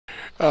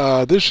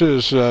This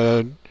is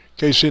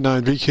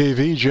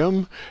KC9VKV,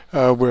 Jim.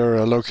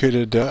 We're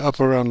located up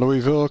around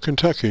Louisville,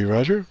 Kentucky.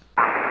 Roger.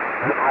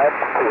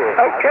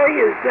 Okay,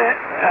 is that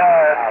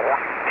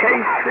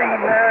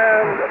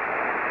KC9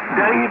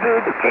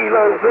 David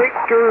Kilo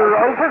Victor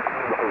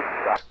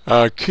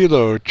over?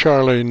 Kilo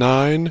Charlie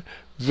 9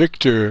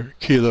 Victor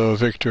Kilo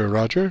Victor.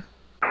 Roger.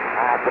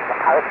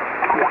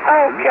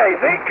 Okay,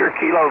 Victor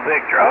Kilo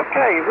Victor.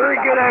 Okay, very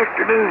good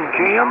afternoon,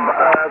 Jim.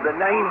 The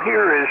name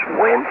here is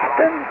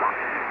Winston,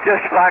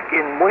 just like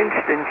in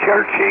Winston,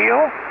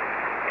 Churchill.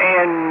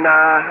 And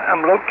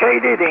I'm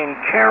located in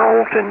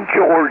Carrollton,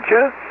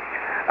 Georgia,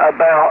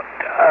 about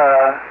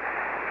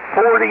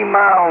 40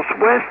 miles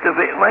west of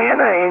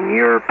Atlanta, and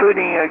you're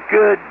putting a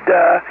good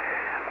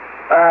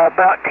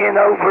about 10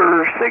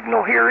 over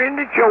signal here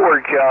into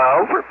Georgia.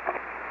 Over.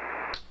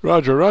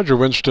 Roger, Roger,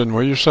 Winston.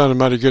 Well, you sounded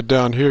mighty good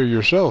down here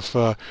yourself.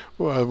 One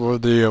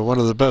of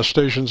the best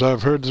stations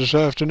I've heard this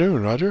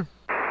afternoon. Roger.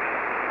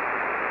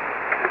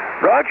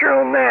 Roger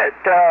on that.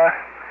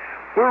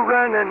 We're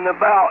running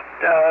about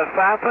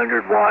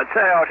 500 watts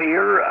out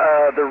here.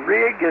 The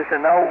rig is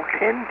an old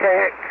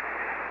Ten-Tec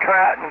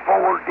Triton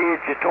IV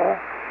digital,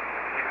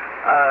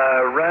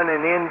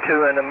 running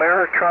into an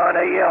Ameritron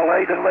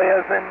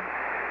AL811.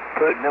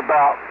 Putting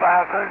about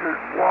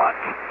 500 watts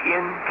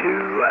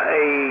into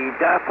a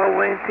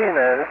dipole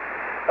antenna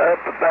up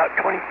about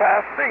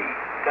 25 feet.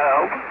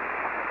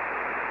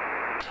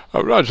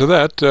 Roger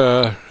that.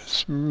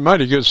 It's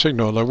mighty good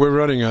signal. We're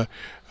running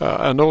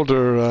an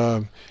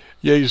older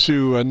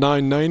Yaesu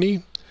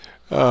 990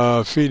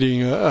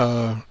 feeding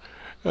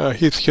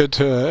Heathkit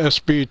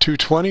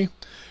SB220,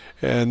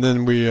 and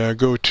then we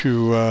go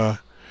to a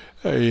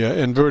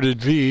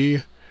inverted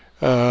V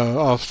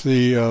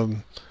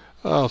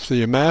off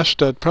the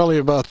mast at probably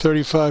about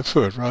 35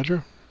 foot.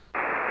 Roger.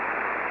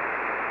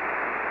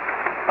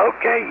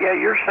 Okay, yeah,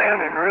 you're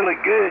sounding really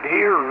good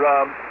here.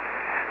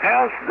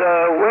 How's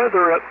the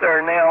weather up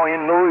there now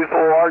in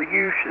Louisville? Are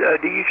you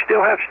do you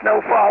still have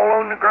snowfall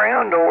on the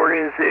ground, or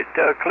is it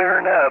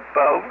clearing up?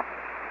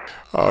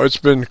 It's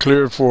been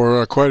clear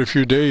for quite a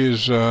few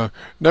days.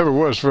 Never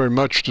was very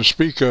much to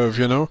speak of,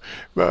 you know.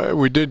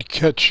 We did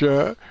catch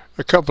a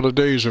couple of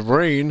days of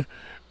rain,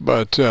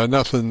 but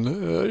nothing,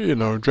 you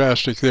know,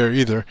 drastic there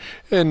either.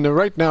 And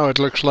right now it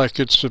looks like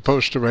it's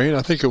supposed to rain.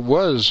 I think it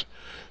was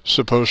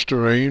supposed to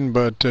rain,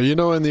 but you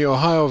know, in the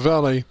Ohio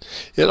Valley,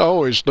 it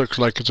always looks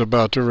like it's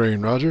about to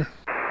rain. Roger.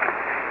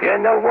 Yeah, I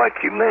know what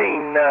you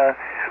mean.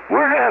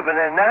 We're having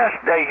a nice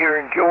day here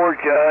in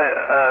Georgia.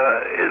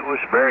 It was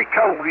very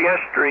cold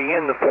yesterday,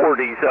 in the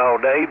 40s all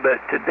day,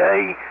 but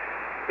today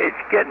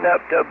it's getting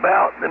up to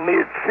about the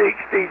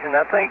mid-60s, and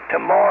I think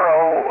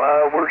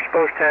tomorrow we're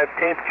supposed to have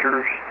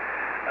temperatures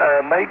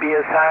maybe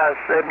as high as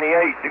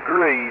 78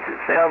 degrees. It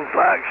sounds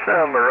like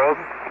summer.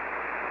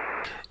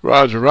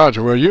 Roger,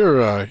 Roger. Well,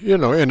 you're, you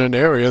know, in an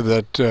area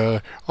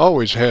that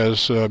always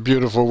has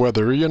beautiful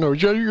weather. You know,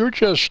 you're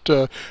just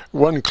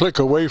one click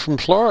away from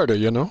Florida,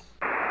 you know.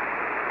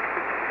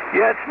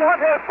 Yeah, it's not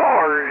that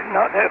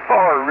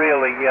far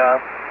really.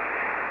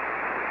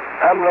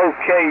 I'm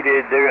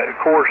located, of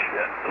course,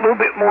 a little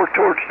bit more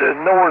towards the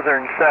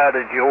northern side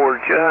of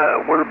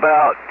Georgia. We're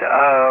about,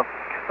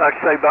 like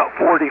I say, about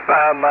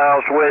 45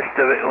 miles west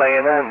of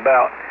Atlanta and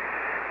about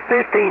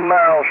 15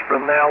 miles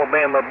from the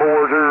Alabama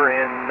border,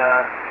 and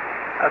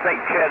I think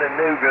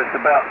Chattanooga's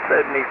about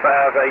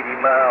 75,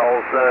 80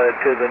 miles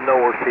to the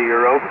north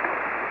here. Over.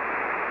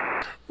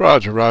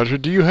 Roger, Roger.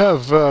 Do you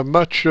have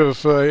much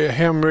of a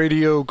ham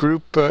radio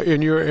group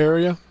in your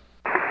area?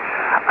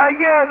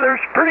 Yeah, there's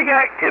a pretty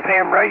active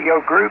ham radio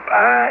group.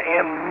 I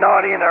am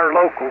not in our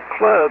local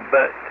club,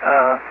 but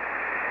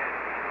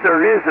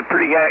there is a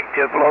pretty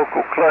active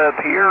local club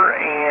here,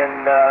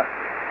 and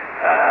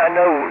I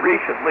know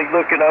recently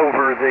looking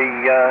over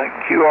the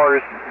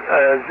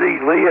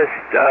QRZ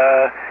list,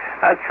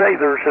 I'd say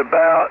there's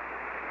about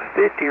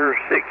 50 or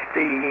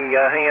 60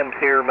 hams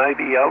here,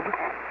 maybe. Over.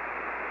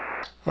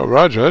 Oh,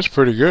 Roger, that's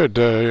pretty good.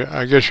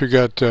 I guess you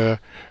got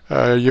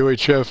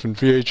UHF and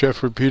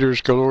VHF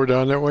repeaters galore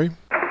down that way?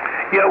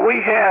 Yeah,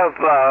 we have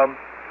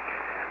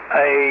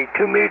a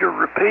 2-meter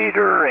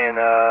repeater and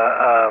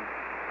a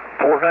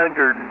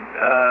 400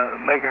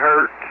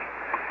 megahertz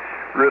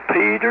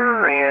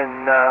repeater,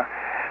 and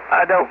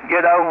I don't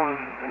get on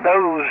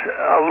those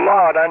a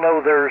lot. I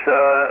know there's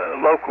a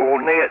local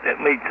net that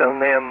meets on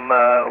them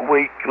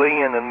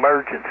weekly, an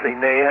emergency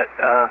net.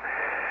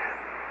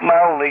 My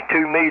only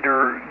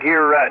 2-meter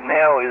gear right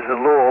now is a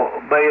little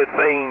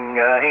Bayafine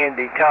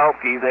handy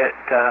talkie that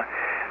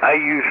I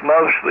use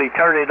mostly.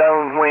 Turn it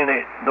on when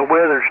the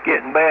weather's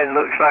getting bad and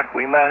looks like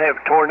we might have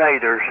a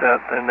tornado or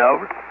something.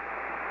 Over.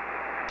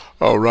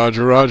 Oh,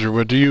 Roger, Roger.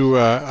 Well, do you?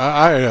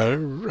 I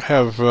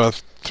have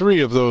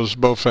 3 of those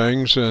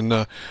Baofangs,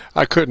 and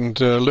I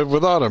couldn't live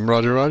without them.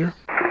 Roger, Roger.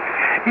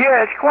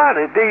 Yeah, it's quite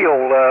a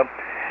deal.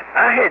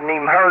 I hadn't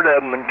even heard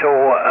of them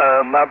until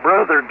my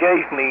brother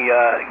gave me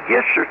a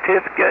gift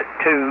certificate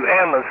to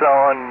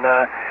Amazon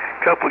a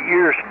couple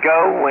years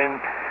ago, and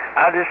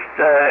I just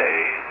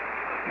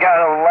got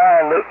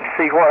online, looked to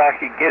see what I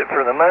could get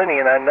for the money,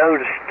 and I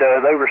noticed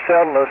they were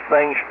selling those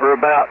things for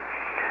about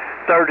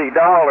 $30,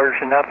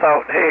 and I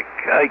thought, heck,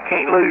 I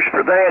can't lose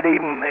for that,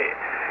 even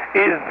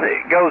if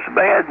it goes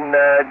bad in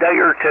a day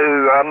or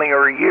two, I mean,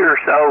 or a year or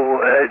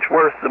so, it's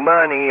worth the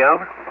money,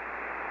 over.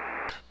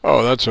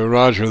 Oh, that's a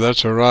Roger.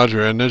 That's a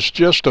Roger, and it's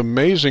just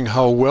amazing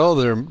how well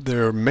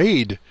they're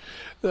made.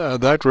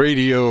 That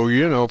radio,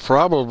 you know,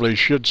 probably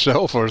should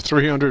sell for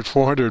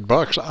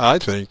 $300-400, I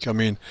think. I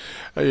mean,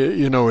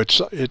 you know,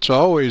 it's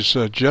always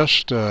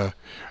just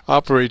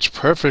operates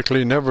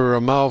perfectly, never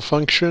a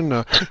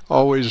malfunction,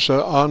 always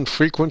on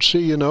frequency,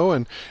 you know,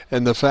 and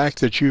the fact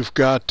that you've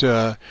got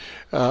a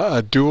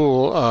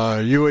dual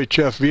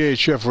UHF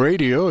VHF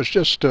radio is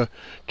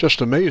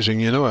just amazing.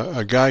 You know,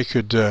 a guy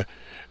could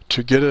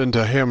to get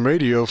into ham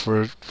radio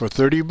for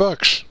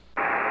 $30.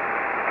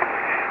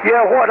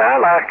 Yeah, what I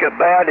like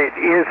about it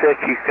is that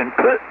you can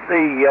put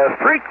the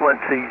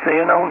frequencies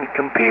in on the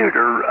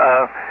computer.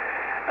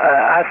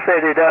 I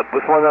set it up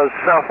with one of those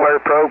software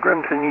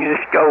programs, and you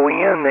just go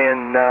in,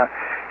 and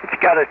it's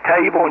got a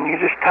table, and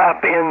you just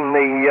type in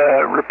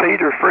the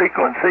repeater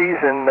frequencies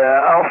and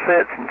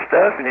offsets and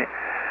stuff, and it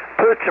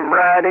puts them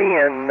right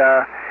in.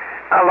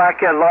 I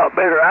like that a lot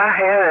better.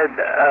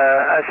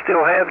 I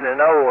still have an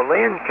old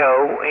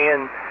Lenco,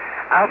 and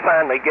I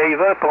finally gave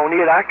up on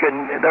it.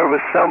 There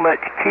was so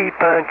much key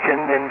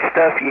punching and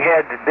stuff you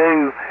had to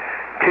do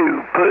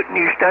to put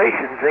new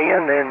stations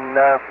in, and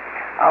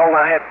all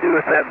I have to do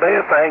with that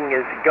bell thing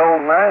is go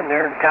online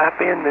there and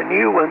type in the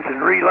new ones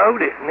and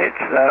reload it, and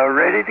it's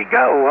ready to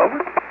go,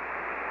 over.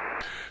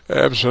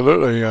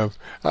 Absolutely.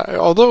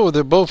 Although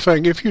the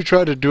Bofang, if you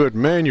try to do it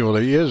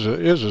manually, is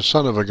a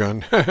son of a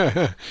gun.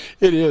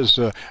 It is.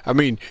 I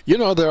mean, you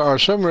know, there are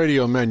some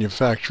radio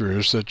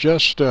manufacturers that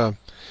just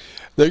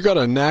they've got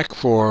a knack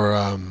for,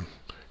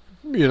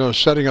 you know,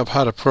 setting up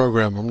how to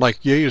program them,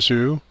 like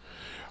Yaesu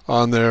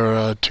on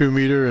their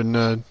 2-meter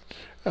and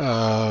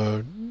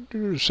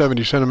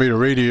 70-centimeter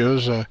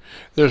radios.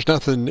 There's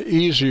nothing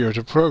easier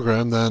to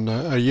program than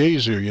a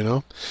Yaesu, you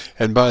know.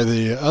 And by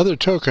the other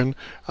token,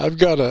 I've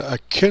got a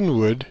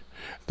Kenwood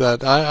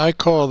that I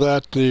call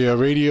that the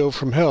radio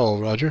from hell,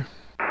 Roger.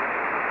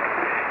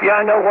 Yeah,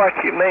 I know what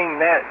you mean.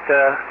 That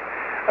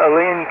a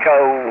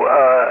Lenco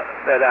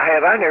that I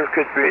have, I never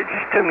could. It's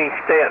just too many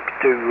steps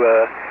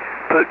to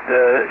put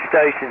the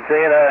stations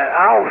in.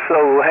 I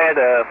also had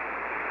a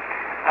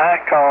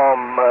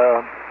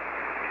ICOM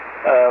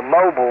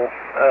mobile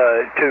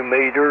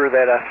 2-meter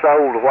that I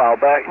sold a while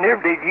back.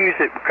 Never did use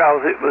it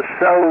because it was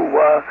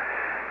so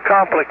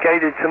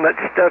complicated, so much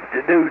stuff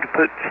to do to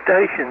put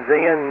stations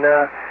in.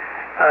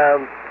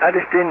 I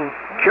just didn't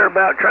care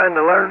about trying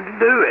to learn to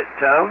do it,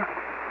 so.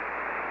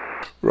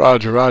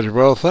 Roger.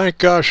 Well, thank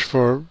gosh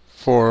for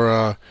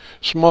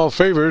small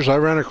favors. I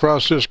ran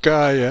across this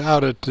guy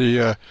out at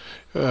the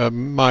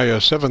my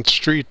 7th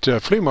Street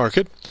flea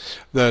market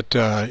that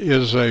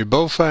is a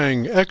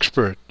Bofang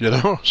expert, you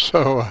know.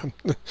 So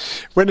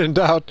when in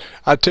doubt,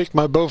 I take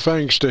my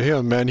Bofangs to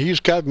him, man. He's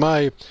got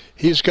my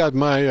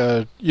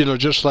you know,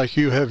 just like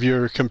you have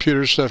your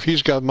computer stuff,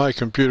 he's got my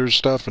computer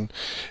stuff, and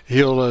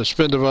he'll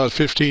spend about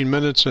 15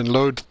 minutes and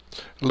load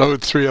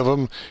 3 of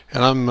them,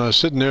 and I'm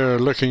sitting there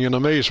looking in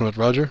amazement,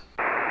 Roger.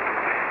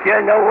 Yeah,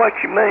 I know what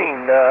you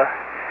mean.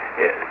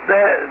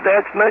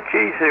 That's much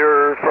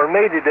easier for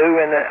me to do,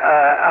 and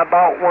I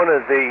bought one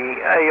of the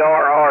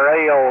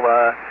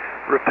ARRL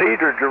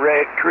repeater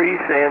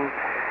directories, and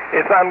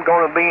if I'm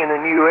going to be in a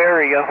new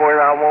area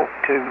where I want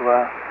to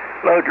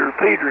load the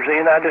repeaters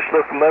in, I just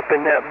look them up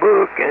in that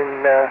book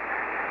and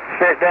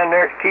sit down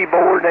there at the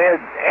keyboard,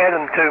 add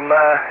them to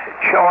my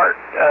chart,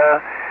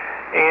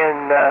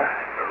 and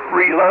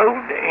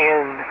reload,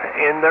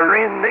 and they're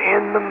in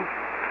the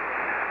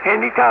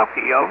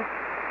handy-talkie, over.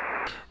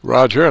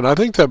 Roger, and I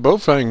think that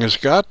Bofang has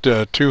got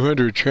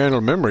 200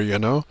 channel memory, you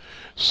know,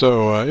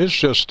 so it's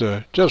just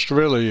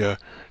really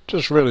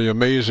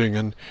amazing.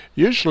 And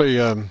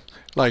usually, I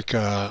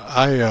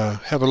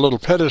have a little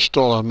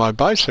pedestal on my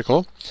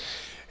bicycle,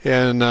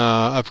 and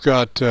I've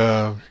got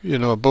you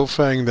know, a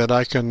Bofang that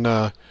I can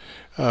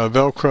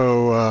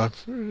Velcro,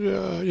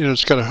 you know,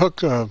 it's got a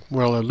hook, a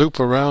loop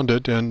around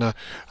it, and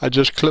I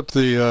just clip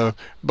the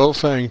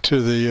Bofang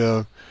to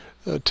the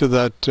to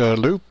that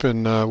loop,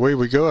 and away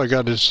we go. I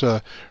got this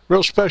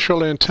real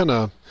special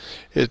antenna.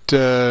 It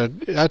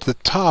at the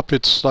top,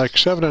 it's like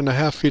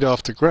 7.5 feet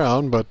off the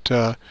ground, but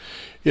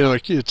you know,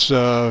 it's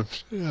well,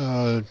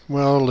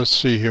 let's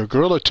see here,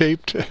 gorilla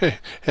taped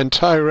and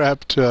tie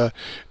wrapped to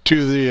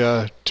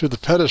the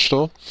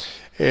pedestal,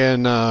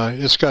 and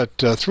it's got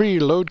 3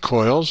 load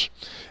coils.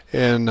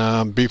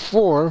 And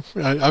before,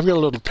 I've got a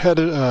little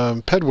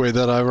pedway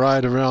that I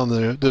ride around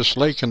this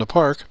lake in the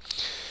park.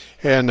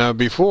 And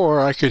before,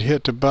 I could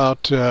hit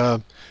about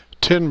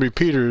 10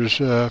 repeaters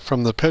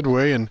from the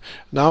pedway, and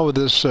now with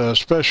this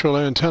special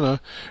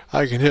antenna,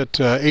 I can hit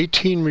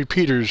 18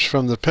 repeaters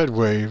from the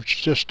pedway. It's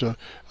just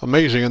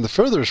amazing. And the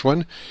furthest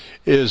one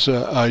is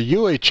a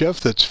UHF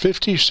that's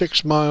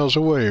 56 miles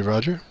away,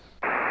 Roger.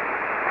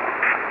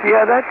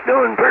 Yeah, that's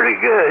doing pretty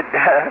good.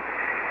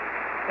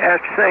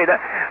 have to say that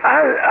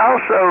I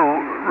also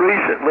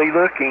recently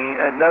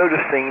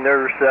noticing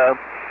there's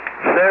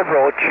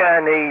several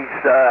Chinese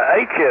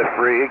HF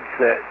rigs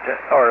that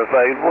are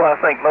available. I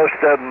think most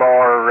of them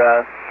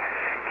are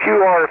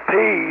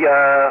QRP.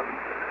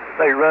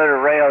 They run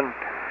around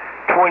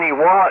 20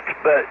 watts,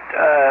 but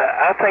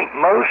I think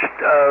most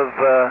of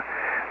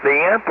the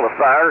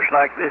amplifiers,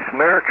 like this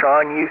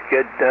Meritron, you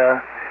could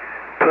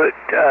put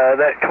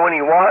that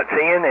 20 watts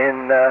in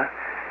and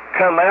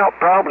come out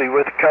probably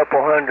with a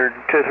couple hundred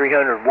to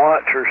 300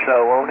 watts or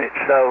so on it.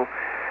 So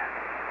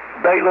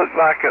they look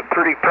like a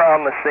pretty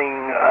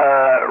promising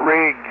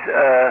rigs,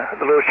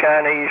 the little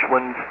Chinese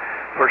ones,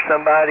 for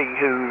somebody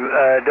who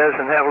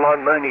doesn't have a lot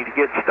of money to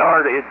get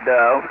started.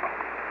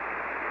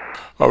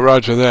 Oh,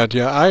 roger that.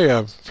 Yeah,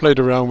 I played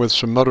around with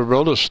some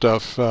Motorola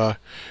stuff.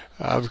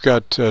 I've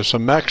got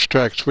some Max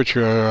Tracks, which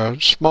are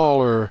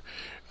smaller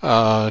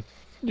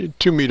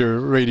 2-meter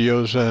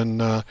radios,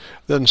 and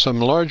then some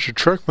larger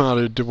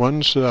truck-mounted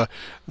ones, the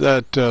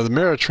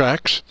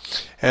Meritrax.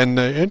 And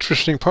the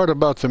interesting part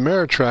about the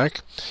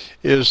Meritrax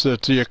is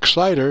that the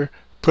exciter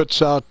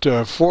puts out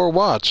 4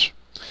 watts.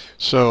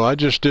 So I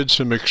just did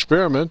some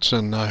experiments,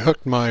 and I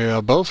hooked my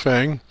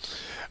Bofang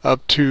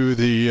up to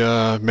the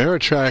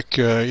Meritrax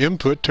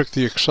input, took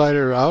the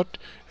exciter out,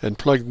 and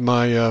plugged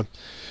my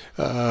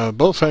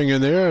Bofang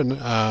in there, and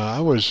I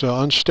was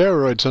on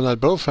steroids on that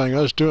Bofang.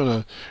 I was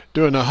doing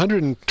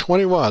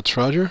 120 watts,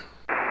 Roger.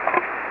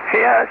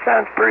 Yeah, it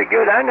sounds pretty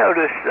good. I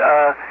noticed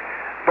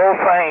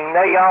Bofang,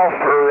 they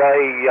offer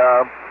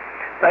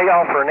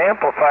an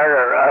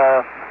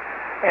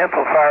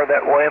amplifier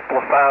that will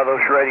amplify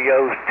those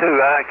radios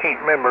too. I can't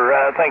remember.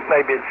 I think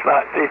maybe it's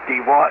like 50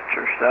 watts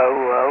or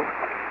so.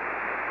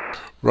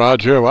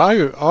 Roger, well,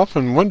 I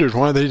often wondered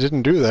why they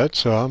didn't do that,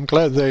 so I'm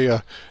glad they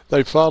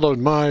followed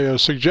my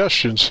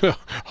suggestions.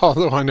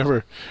 Although I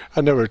never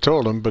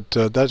told them, but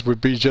that would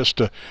be just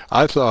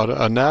I thought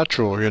a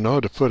natural,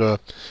 to put an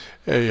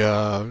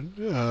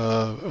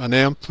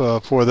amp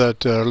for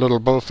that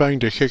little Bofang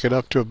to kick it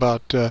up to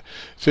about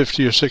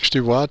 50 or 60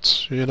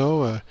 watts.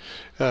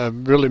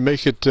 Really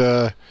make it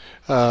a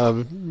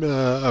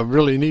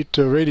really neat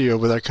radio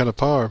with that kind of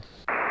power.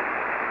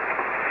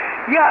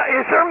 Yeah,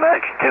 is there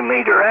much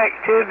 2-meter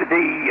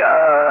activity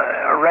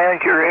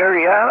around your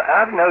area?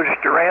 I've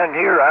noticed around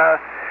here, I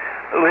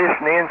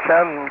listen in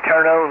some,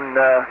 turn on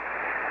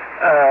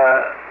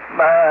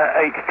my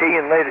HT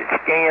and let it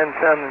scan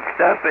some and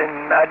stuff,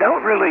 and I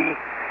don't really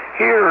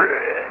hear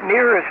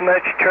near as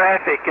much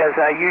traffic as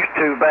I used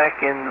to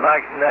back in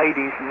like the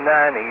 80s and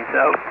 90s.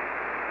 So.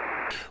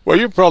 Well,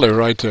 you're probably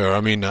right there.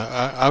 I mean,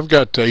 I've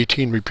got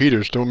 18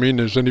 repeaters. Don't mean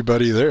there's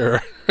anybody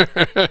there,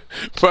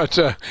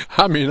 but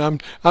I mean,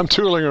 I'm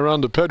tooling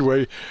around the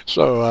pedway,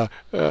 so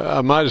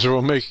I might as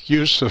well make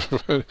use of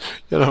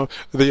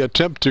the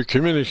attempt to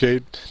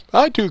communicate.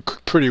 I do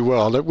pretty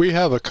well. That we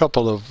have a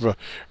couple of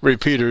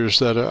repeaters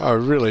that are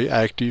really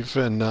active,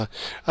 and I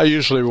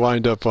usually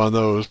wind up on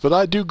those. But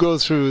I do go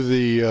through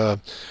the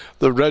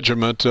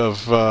regiment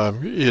of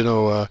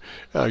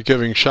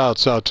giving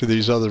shouts out to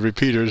these other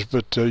repeaters,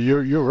 but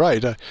you're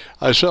right.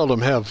 I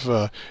seldom have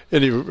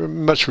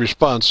much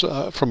response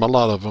from a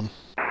lot of them.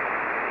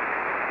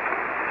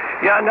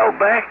 Yeah, I know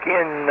back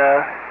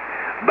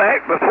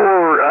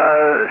before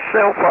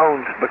cell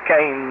phones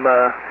became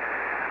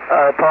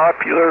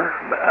popular,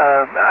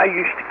 I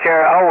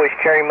always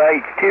carry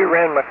my HT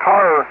around my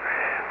car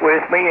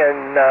with me,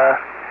 and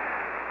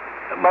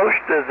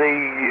most of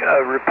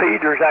the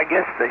repeaters, I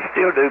guess they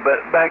still do,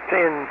 but back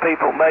then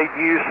people made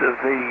use of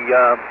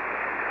the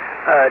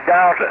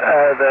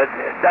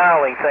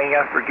dialing thing.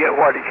 I forget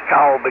what it's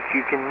called, but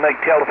you can make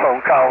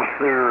telephone calls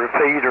through a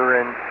repeater,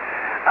 and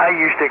I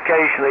used to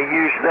occasionally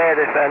use that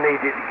if I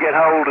needed to get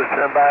hold of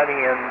somebody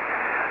and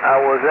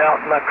I was out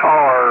in my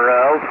car.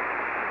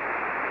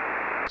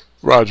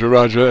 Roger.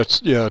 That's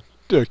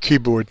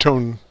keyboard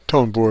tone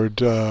board.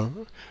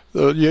 The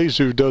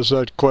Yaesu does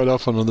that quite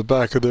often on the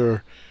back of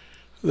their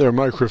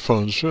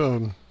microphones.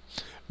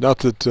 Not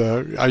that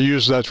I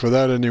use that for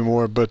that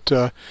anymore, but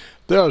there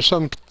are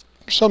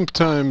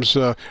sometimes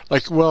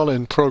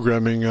in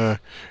programming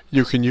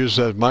you can use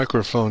that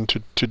microphone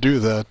to do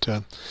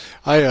that.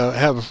 I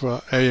have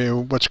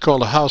what's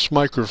called a house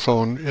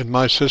microphone in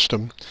my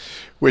system,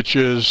 which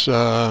is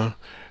the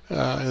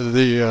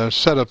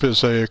setup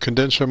is a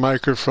condenser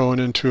microphone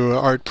into an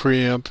ART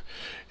preamp,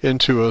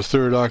 into a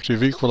 3rd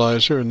octave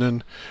equalizer, and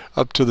then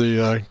up to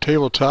the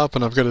tabletop,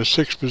 and I've got a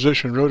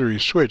 6-position rotary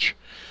switch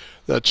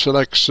that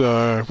selects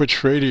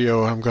which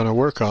radio I'm going to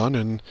work on,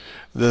 and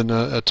then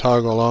a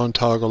toggle on,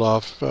 toggle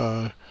off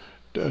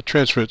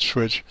transmit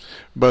switch.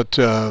 But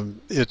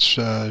it's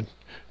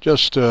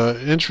just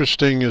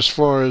interesting as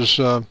far as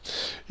the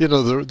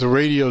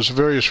radios.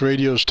 Various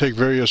radios take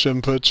various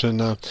inputs,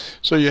 and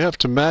so you have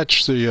to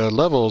match the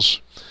levels.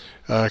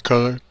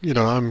 Because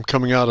I'm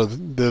coming out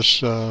of this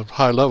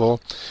high level,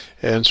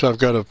 and so I've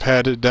got to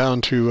pad it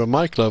down to a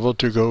mic level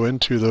to go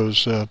into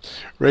those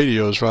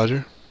radios.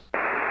 Roger.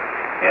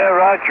 Yeah,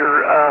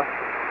 Roger.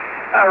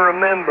 I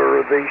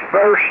remember the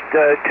first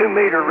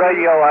 2-meter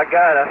radio I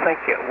got. I think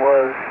it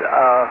was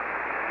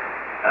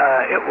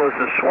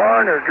a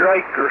Swan or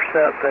Drake or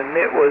something.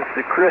 It was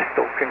the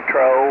crystal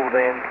controlled,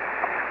 and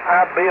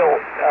I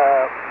built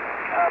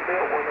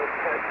one of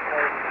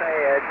those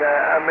pad.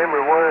 I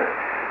remember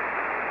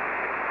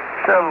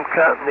some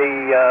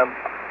company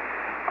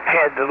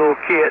had the little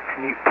kits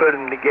and you put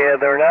them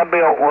together, and I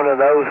built one of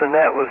those, and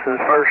that was the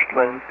first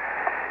one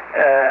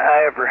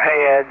I ever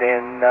had.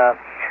 And of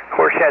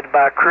course, had to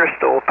buy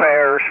crystal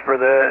pairs for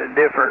the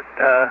different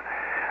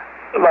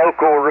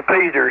local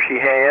repeaters you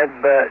had,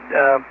 but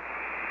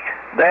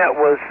that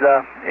was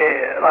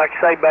like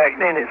I say, back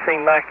then it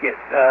seemed like it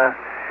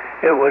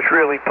was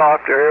really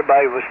popular.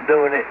 Everybody was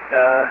doing it.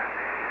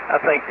 I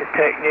think the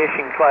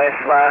technician class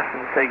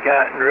license had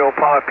gotten real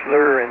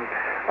popular, and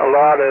a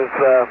lot of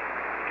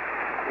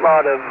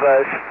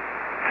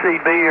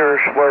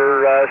CBers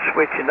were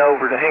switching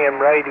over to ham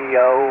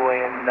radio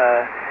and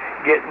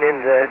getting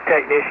into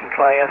technician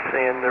class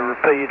and the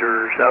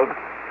repeaters. So.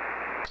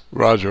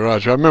 Roger. I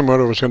remember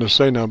what I was going to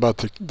say now about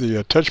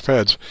the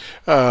touchpads.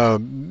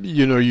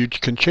 You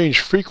can change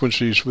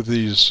frequencies with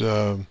these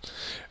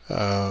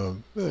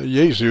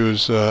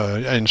Yaesus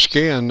and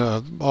scan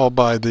all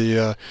by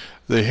the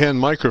hand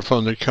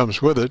microphone that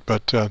comes with it.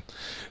 But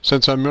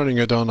since I'm running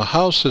it on a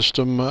house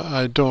system,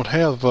 I don't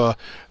have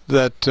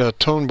that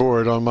tone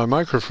board on my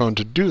microphone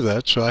to do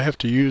that, so I have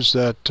to use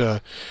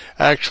that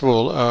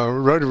actual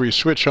rotary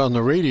switch on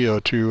the radio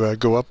to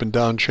go up and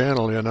down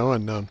channel,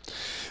 and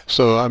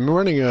so I'm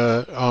running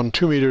on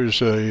 2 meters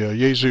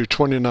Yaesu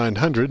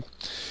 2900,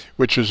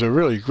 which is a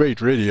really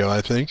great radio, I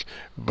think.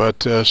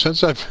 But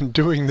since I've been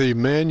doing the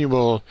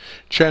manual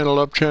channel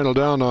up, channel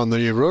down on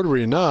the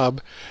rotary knob,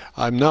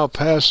 I'm now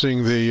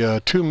passing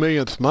the 2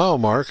 millionth mile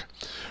mark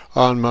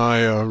on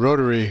my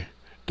rotary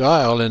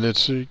dial, and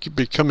it's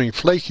becoming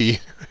flaky.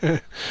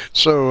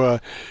 So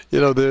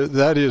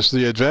that is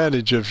the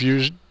advantage of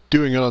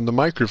doing it on the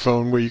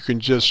microphone, where you can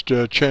just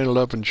channel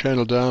up and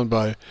channel down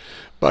by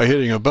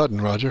hitting a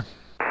button. Roger.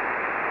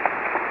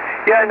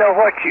 Yeah, I know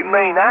what you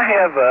mean. I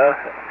have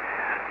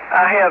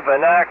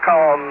an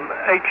ICOM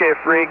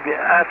HF rig,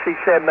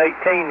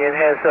 IC718, that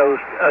has those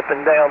up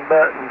and down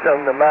buttons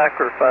on the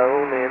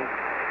microphone, and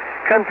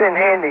comes in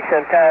handy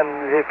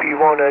sometimes if you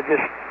want to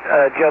just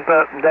jump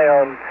up and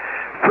down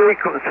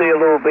frequency a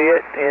little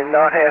bit and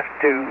not have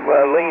to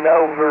lean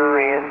over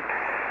and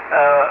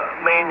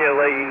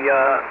manually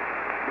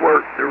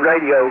work the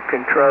radio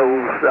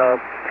controls.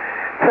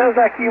 Sounds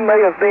like you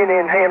may have been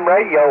in ham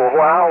radio a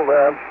while.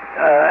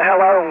 How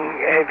long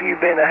have you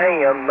been a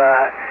ham?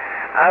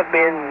 I've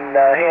been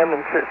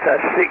hamming since I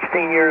was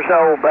 16 years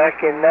old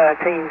back in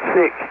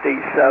 1960.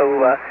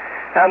 So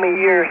how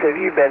many years have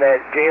you been at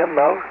it, Jim?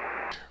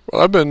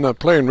 Well, I've been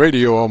playing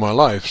radio all my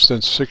life,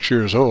 since 6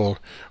 years old.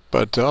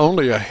 But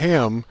only a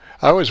ham.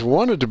 I always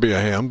wanted to be a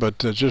ham, but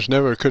just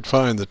never could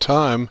find the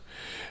time.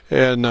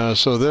 And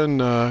so then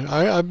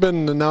I've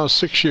been now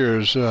 6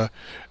 years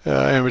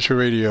amateur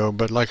radio.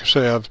 But like I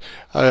say,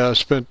 I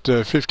spent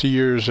 50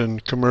 years in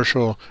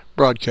commercial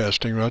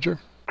broadcasting. Roger.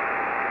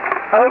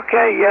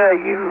 Okay, yeah,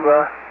 you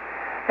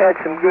had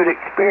some good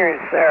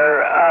experience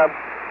there.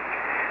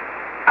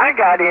 I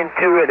got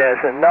into it as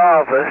a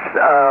novice.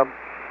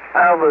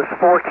 I was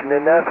fortunate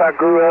enough. I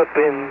grew up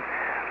in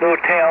little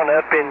town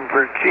up in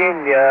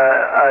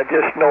Virginia,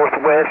 just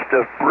northwest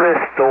of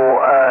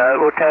Bristol, a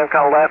little town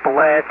called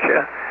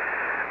Appalachia,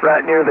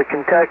 right near the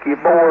Kentucky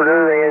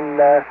border, and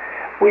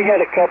we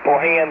had a couple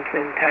hams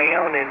in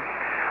town, and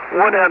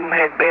one of them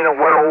had been a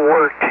World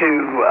War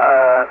II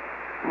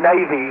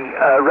Navy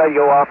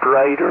radio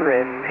operator,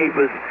 and he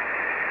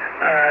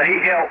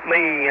helped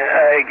me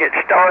get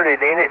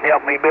started in it and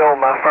helped me build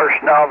my first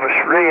novice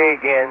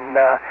rig, and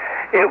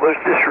it was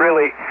just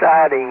really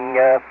exciting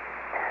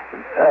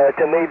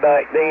to me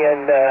back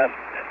then.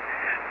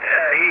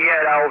 He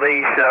had all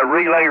these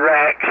relay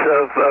racks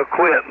of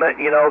equipment,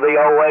 the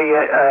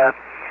OA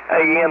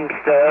AM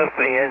stuff,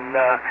 and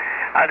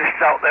I just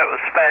thought that was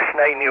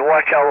fascinating to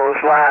watch all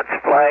those lights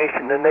flash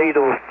and the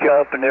needles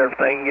jump and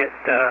everything.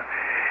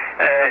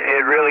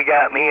 It really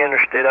got me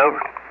interested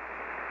over.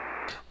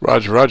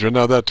 Roger.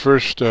 Now, that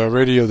first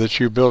radio that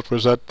you built,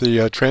 was that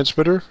the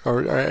transmitter,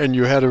 and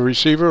you had a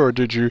receiver, or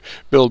did you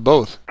build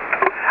both?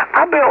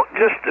 I built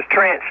just a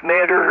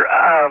transmitter.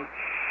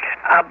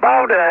 I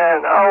bought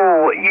an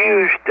old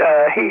used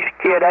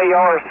Heathkit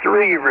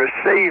AR3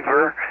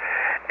 receiver,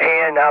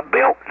 and I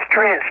built the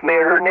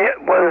transmitter, and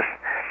it was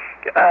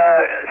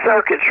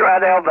circuits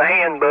right out of the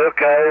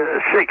handbook,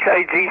 a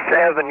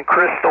 6AG7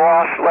 crystal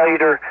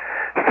oscillator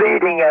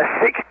feeding a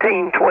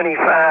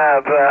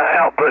 1625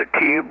 output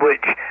tube,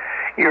 which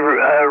you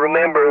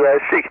remember the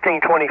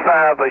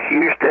 1625 was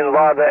used in a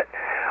lot of that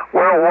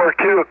World War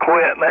II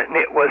equipment, and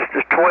it was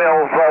the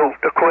 12-volt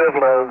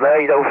equivalent of the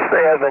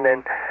 807,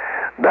 and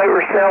they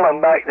were selling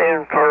back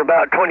then for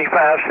about 25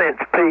 cents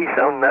a piece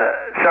on the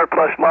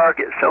surplus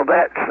market, so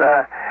that's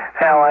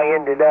how I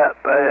ended up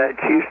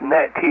choosing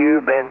that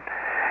tube, and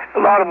a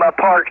lot of my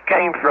parts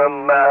came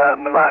from,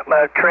 like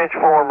my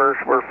transformers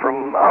were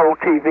from old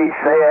TV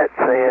sets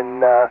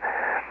and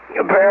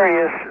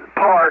various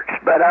parts,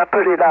 but I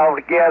put it all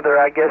together,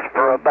 I guess,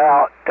 for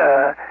about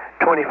 $25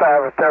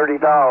 or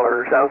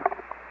 $30. So.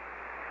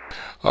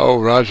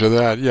 Oh, roger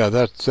that. Yeah,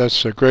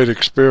 that's a great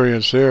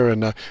experience there.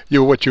 And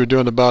you were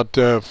doing about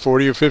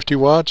 40 or 50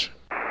 watts?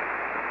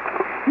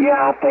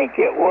 Yeah, I think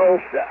it was.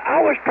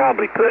 I was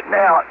probably putting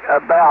out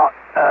about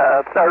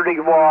 30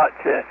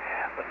 watts.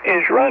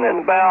 Is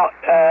running about,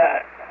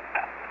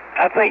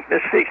 I think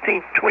the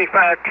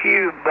 1625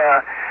 cube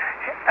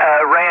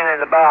ran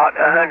at about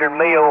 100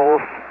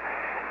 mils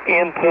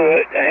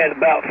input at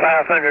about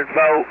 500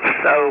 volts.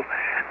 So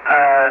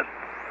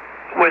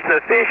with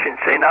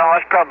efficiency, now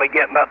I was probably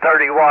getting about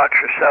 30 watts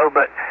or so,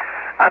 but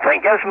I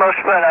think that's the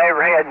most fun I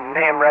ever had in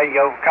ham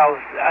radio, because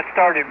I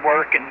started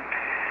working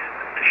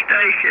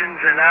stations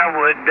and I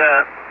would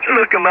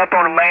look them up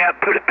on a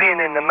map, put a pin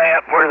in the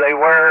map where they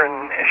were,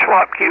 and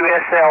swap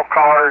QSL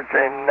cards,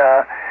 and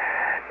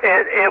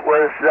it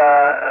was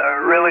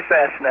really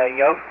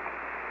fascinating.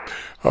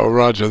 Oh,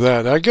 roger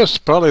that. I guess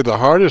probably the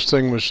hardest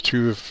thing was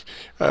to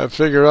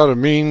figure out a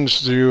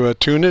means to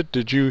tune it.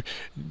 Did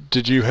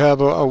you have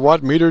a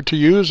watt meter to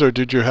use, or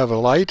did you have a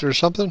light or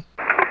something?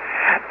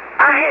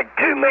 I had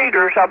 2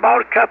 meters. I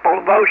bought a couple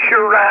of those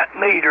Sure-Right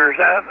meters.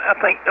 I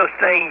think those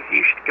things,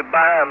 you could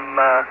buy them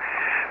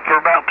for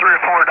about $3 or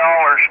 $4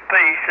 a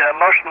piece.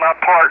 Most of my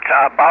parts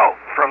I bought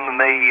from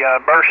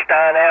the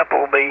Bernstein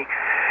Appleby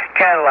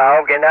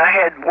catalog, and I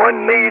had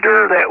 1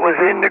 meter that was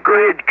in the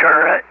grid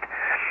current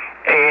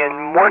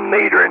and 1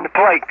 meter in the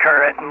plate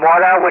current. And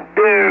what I would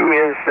do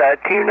is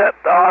tune up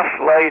the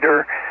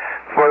oscillator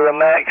for the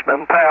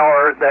maximum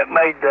power that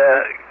made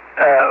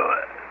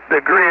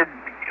the grid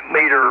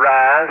meter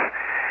rise,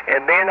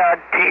 and then I'd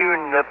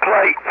tune the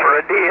plate for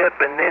a dip,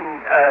 and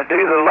then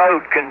do the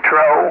load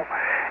control,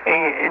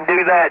 and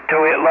do that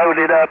till it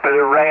loaded up at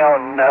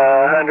around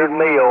 100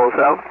 mils.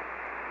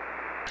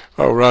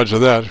 Oh, roger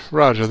that.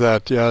 Roger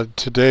that. Yeah,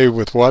 today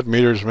with watt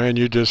meters, man,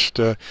 you just,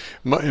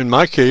 in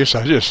my case,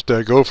 I just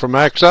go for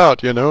max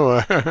out, you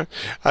know.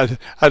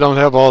 I don't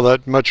have all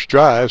that much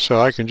drive, so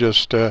I can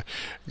just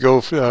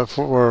go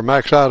for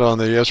max out on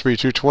the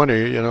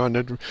SB220, you know,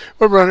 and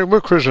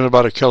we're cruising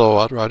about a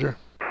kilowatt, Roger.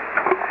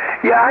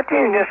 Yeah, I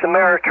tune this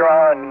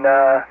Ameritron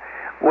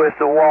with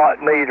the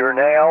watt meter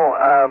now.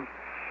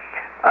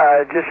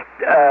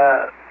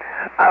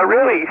 I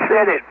really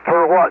set it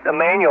for what the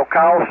manual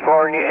calls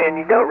for, and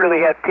you don't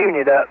really have to tune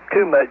it up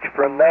too much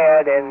from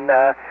that. And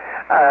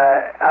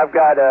I've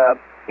got a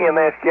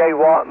MSJ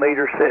watt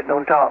meter sitting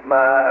on top of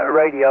my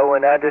radio,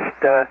 and I just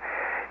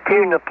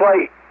tune the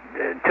plate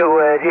till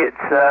it hits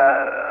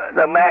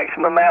the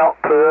maximum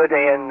output,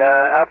 and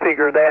I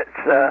figure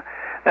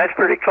that's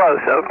pretty close.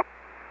 So.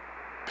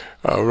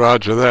 Oh,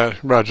 roger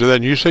that. Roger that.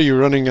 And you say you're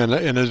running an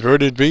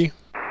inverted V?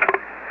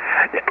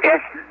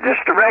 It's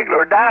just a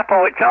regular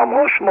dipole. It's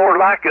almost more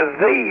like a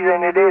V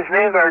than it is an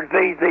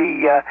inverted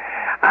V.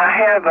 I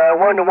have a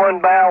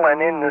 1-to-1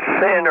 balun in the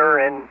center,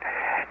 and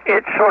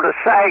it's sort of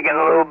sagging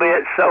a little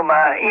bit, so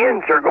my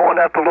ends are going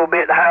up a little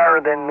bit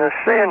higher than the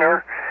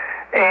center.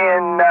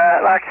 And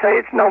like I say,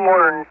 it's no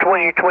more than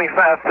 20,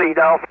 25 feet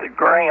off the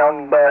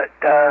ground, but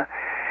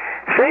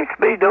seems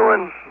to be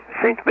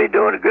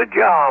doing a good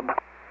job.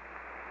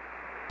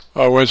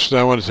 Oh, Winston,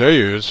 I want to tell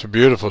you, it's a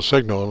beautiful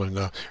signal,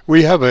 and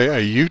we have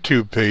a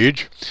YouTube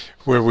page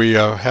where we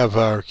have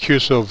our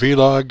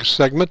QSO-VLOG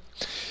segment,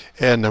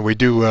 and we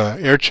do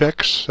air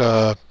checks.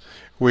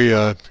 We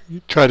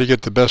try to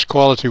get the best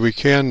quality we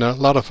can. A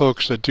lot of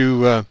folks that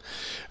do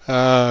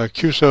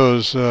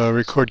QSOs,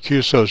 record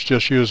QSOs,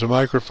 just use a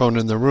microphone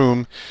in the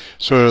room,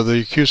 so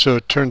the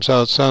QSO turns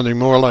out sounding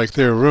more like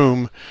their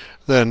room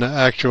than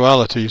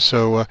actuality.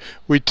 So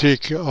we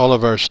take all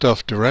of our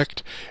stuff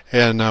direct,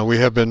 and we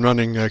have been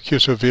running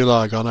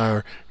QSO-VLOG on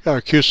our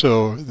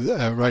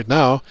QSO right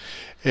now,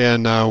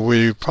 and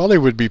we probably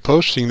would be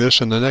posting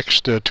this in the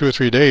next 2 or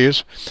 3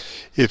 days.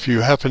 If you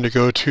happen to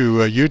go to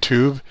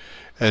YouTube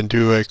and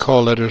do a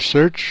call letter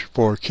search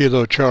for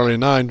Kilo Charlie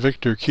 9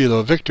 Victor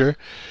Kilo Victor,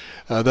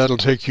 that'll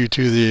take you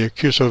to the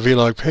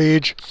QSO-VLOG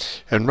page,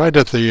 and right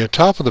at the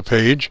top of the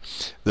page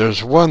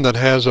there's one that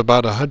has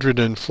about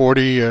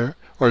 140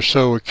 or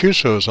so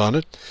QSOs on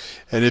it,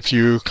 and if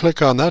you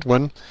click on that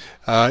one,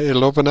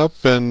 it'll open up,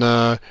 and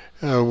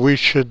we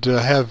should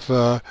have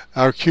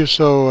our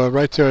QSO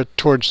right there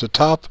towards the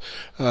top,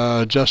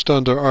 just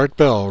under Art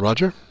Bell.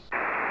 Roger?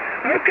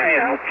 Okay,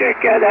 I'll check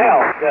that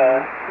out.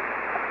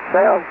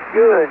 Sounds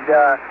good.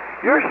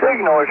 Your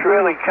signal is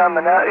really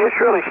coming up. It's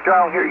really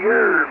strong here.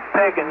 You're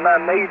pegging my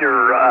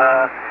meter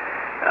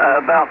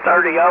about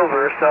 30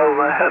 over, so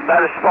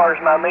about as far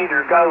as my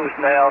meter goes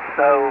now,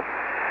 so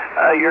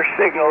your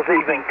signal's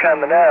even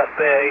coming up.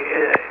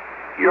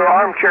 Your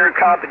armchair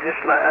copy,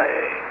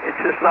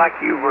 it's just like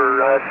you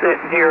were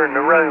sitting here in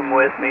the room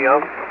with me.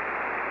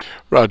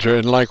 Roger,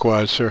 and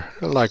likewise, sir.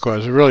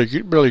 Likewise, a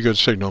really good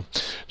signal.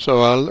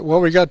 So,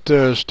 well, we got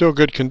still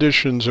good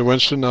conditions at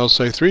Winston. I'll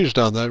say 3's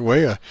down that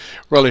way. I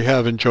really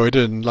have enjoyed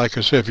it, and like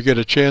I said, if you get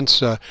a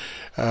chance,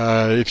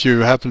 if you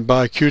happen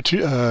by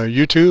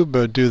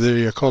YouTube, do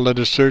the call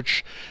letter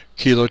search,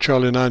 Kilo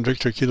Charlie 9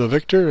 Victor Kilo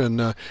Victor,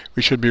 and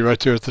we should be right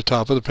there at the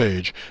top of the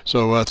page.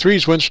 So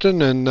 3's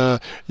Winston, and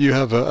you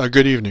have a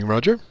good evening,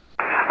 Roger.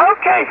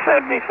 Okay,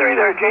 73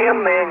 there,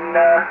 Jim, and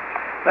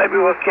maybe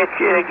we'll catch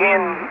you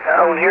again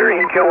on here.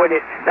 Enjoyed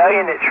it today,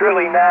 and it's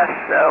really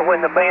nice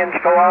when the band's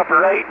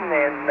cooperating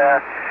and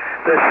the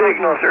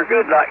signals are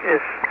good like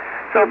this.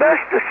 So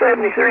best of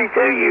 73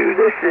 to you.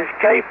 This is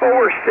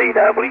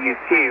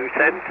K4CWQ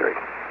 73.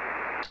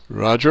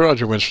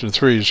 Roger, Winston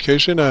 3's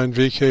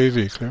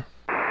KC9VKV, clear.